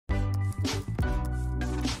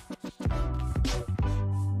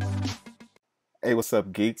Hey, what's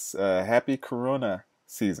up, geeks? Happy Corona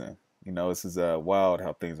season. This is wild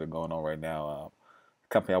how things are going on right now. The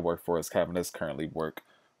company I work for is having us currently work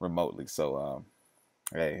remotely, so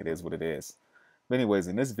hey, it is what it is. But anyways,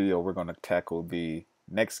 in this video, we're going to tackle the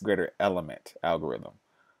next greater element algorithm.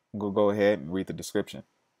 I'm going to go ahead and read the description.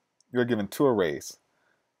 You're given two arrays,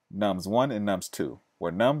 nums1 and nums2,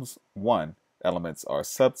 where nums1 elements are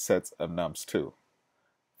subsets of nums2.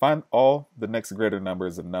 Find all the next greater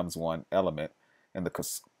numbers of nums1 element in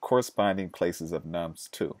the corresponding places of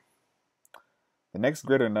nums2. The next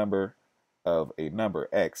greater number of a number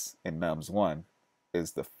x in nums1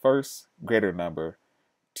 is the first greater number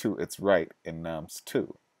to its right in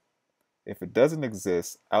nums2. If it doesn't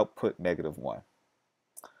exist, output -1.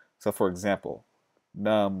 So for example,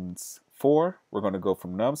 nums4, we're going to go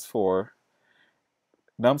from nums4.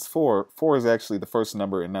 Nums4 is actually the first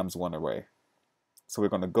number in nums1 array. So we're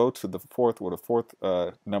going to go to the fourth, where the fourth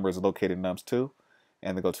number is located in nums2,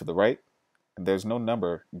 and then go to the right, and there's no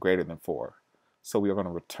number greater than 4. So we are going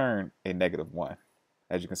to return a -1,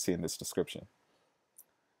 as you can see in this description.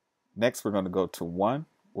 Next, we're going to go to 1,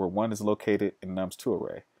 where 1 is located in nums2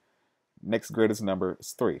 array. Next greatest number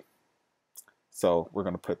is 3. So we're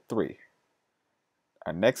going to put 3.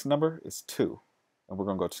 Our next number is 2, and we're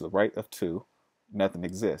going to go to the right of 2. Nothing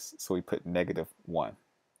exists, so we put -1.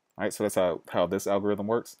 All right, so that's how this algorithm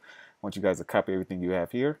works. I want you guys to copy everything you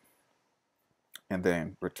have here and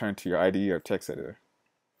then return to your IDE or text editor.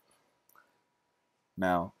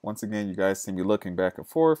 Now, once again, you guys see me looking back and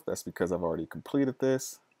forth. That's because I've already completed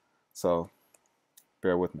this, so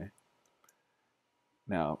bear with me.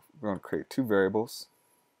 Now, we're going to create two variables.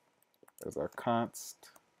 There's our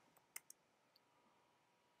const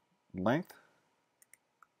length,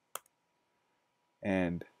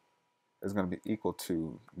 and is going to be equal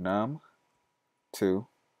to num2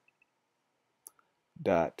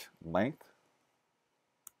 dot length.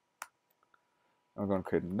 I'm going to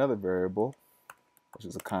create another variable, which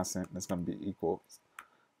is a constant, and it's going to be equal.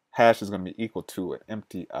 Hash is going to be equal to an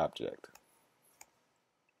empty object.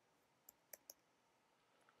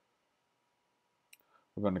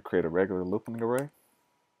 We're going to create a regular looping array.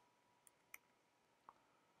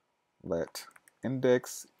 Let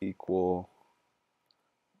index equal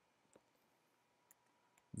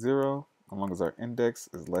 0, as long as our index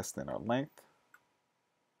is less than our length.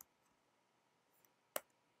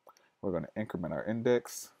 We're going to increment our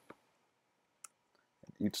index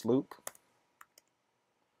in each loop.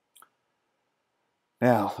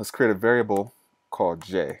 Now, let's create a variable called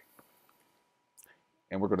j.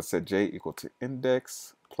 And we're going to set j equal to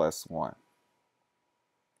index plus 1.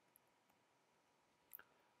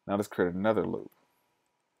 Now let's create another loop.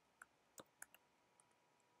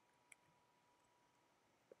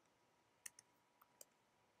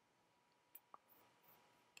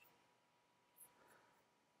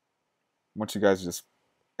 I want you guys to just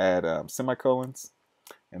add semicolons,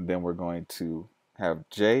 and then we're going to have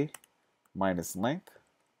j minus length,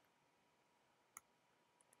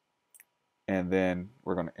 and then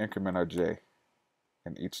we're going to increment our j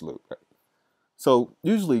in each loop. So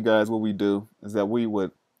usually, guys, what we do is that we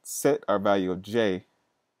would set our value of j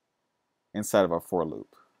inside of our for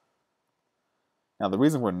loop. Now, the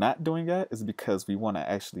reason we're not doing that is because we want to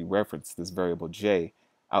actually reference this variable j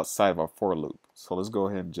outside of our for loop. So let's go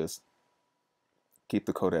ahead and just keep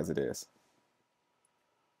the code as it is.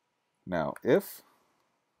 Now, if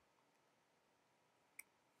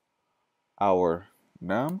our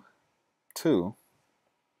num2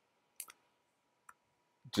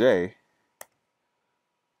 j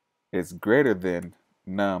is greater than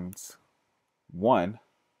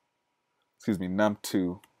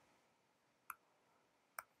num2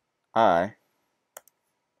 I,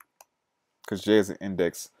 because j is an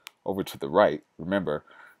index over to the right. Remember,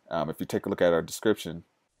 if you take a look at our description.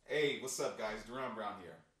 Hey, what's up, guys? Darron Brown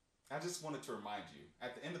here. I just wanted to remind you,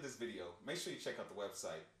 at the end of this video, make sure you check out the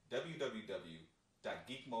website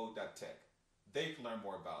www.geekmode.tech. There you can learn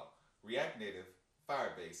more about React Native,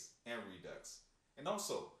 Firebase, and Redux. And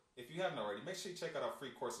also, if you haven't already, make sure you check out our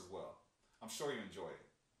free course as well. I'm sure you enjoyed it.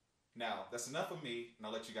 Now, that's enough of me, and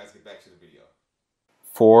I'll let you guys get back to the video.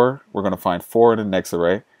 4, we're going to find 4 in the next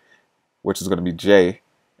array, which is going to be j,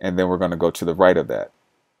 and then we're going to go to the right of that.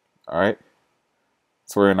 All right?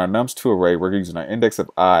 So we're in our nums2 array, we're using our index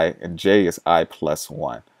of I, and j is I plus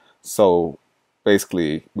 1. So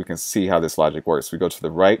basically, we can see how this logic works. We go to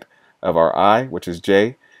the right of our I, which is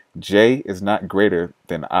j. J is not greater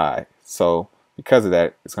than I. So because of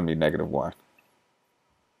that, it's going to be -1.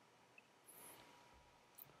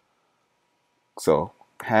 So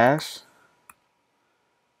hash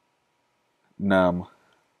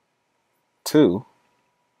num2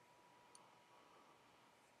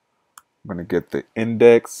 going to get the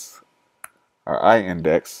index, our I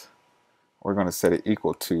index. We're going to set it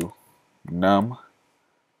equal to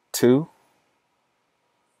num2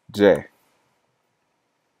 j.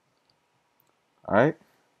 All right.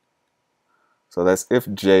 So that's if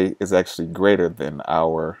j is actually greater than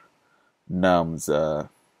our num's our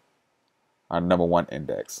number 1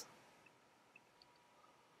 index.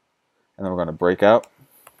 And then we're going to break out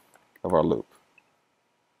of our loop.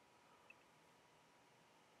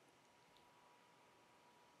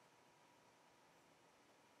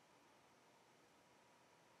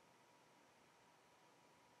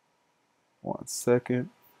 One second.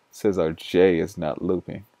 It says our j is not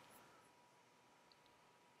looping.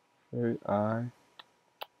 I.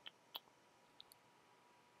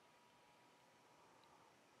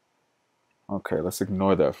 Okay, let's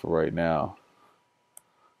ignore that for right now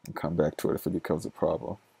and come back to it if it becomes a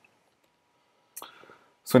problem.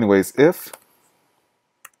 So anyways, if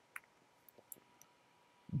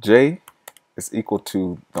j is equal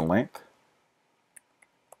to the length,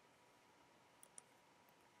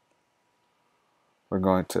 we're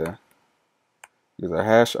going to use our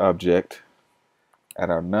hash object at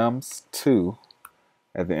our nums2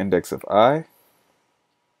 at the index of I.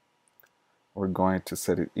 We're going to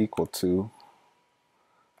set it equal to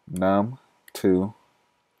num2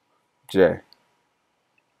 j.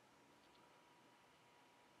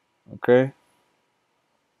 Okay?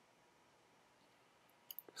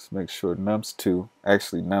 Just make sure nums2,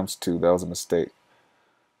 actually nums2, that was a mistake.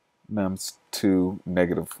 Nums2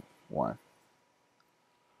 -1.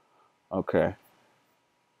 Okay.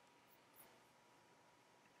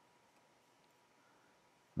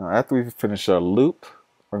 Now after we finish our loop,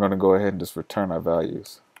 we're going to go ahead and just return our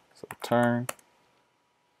values. So return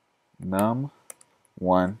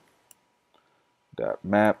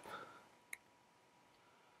num1.map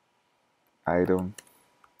item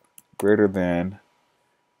greater than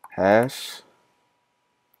hash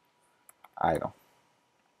item.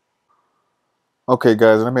 Okay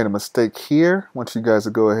guys, I made a mistake here. I want you guys to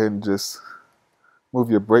go ahead and just move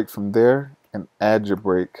your break from there and add your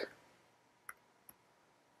break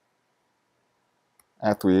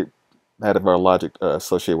after we had our logic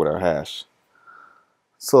associated with our hash.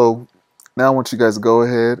 So now I want you guys to go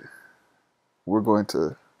ahead. We're going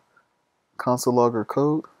to console log our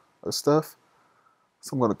code or stuff.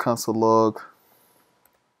 So I'm going to console log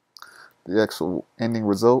the actual ending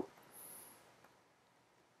result.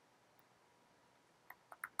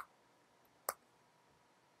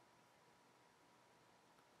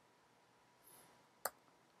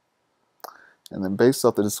 And then based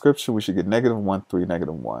off the description, we should get -1, 3,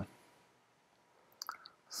 -1.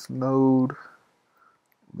 Node,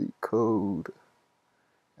 leak code,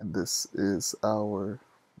 and this is our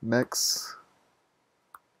next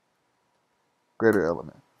greater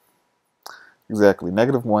element. Exactly,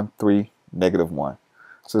 -1, 3, -1.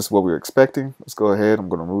 So this is what we were expecting. Let's go ahead. I'm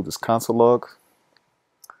going to remove this console log.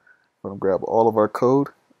 I'm going to grab all of our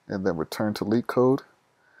code and then return to leak code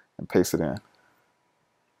and paste it in.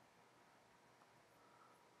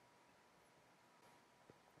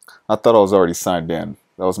 I thought I was already signed in.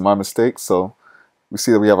 That was my mistake. So we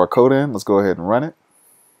see that we have our code in. Let's go ahead and run it.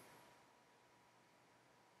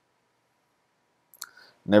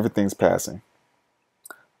 And everything's passing.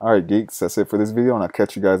 Alright geeks, that's it for this video, and I'll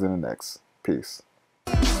catch you guys in the next. Peace.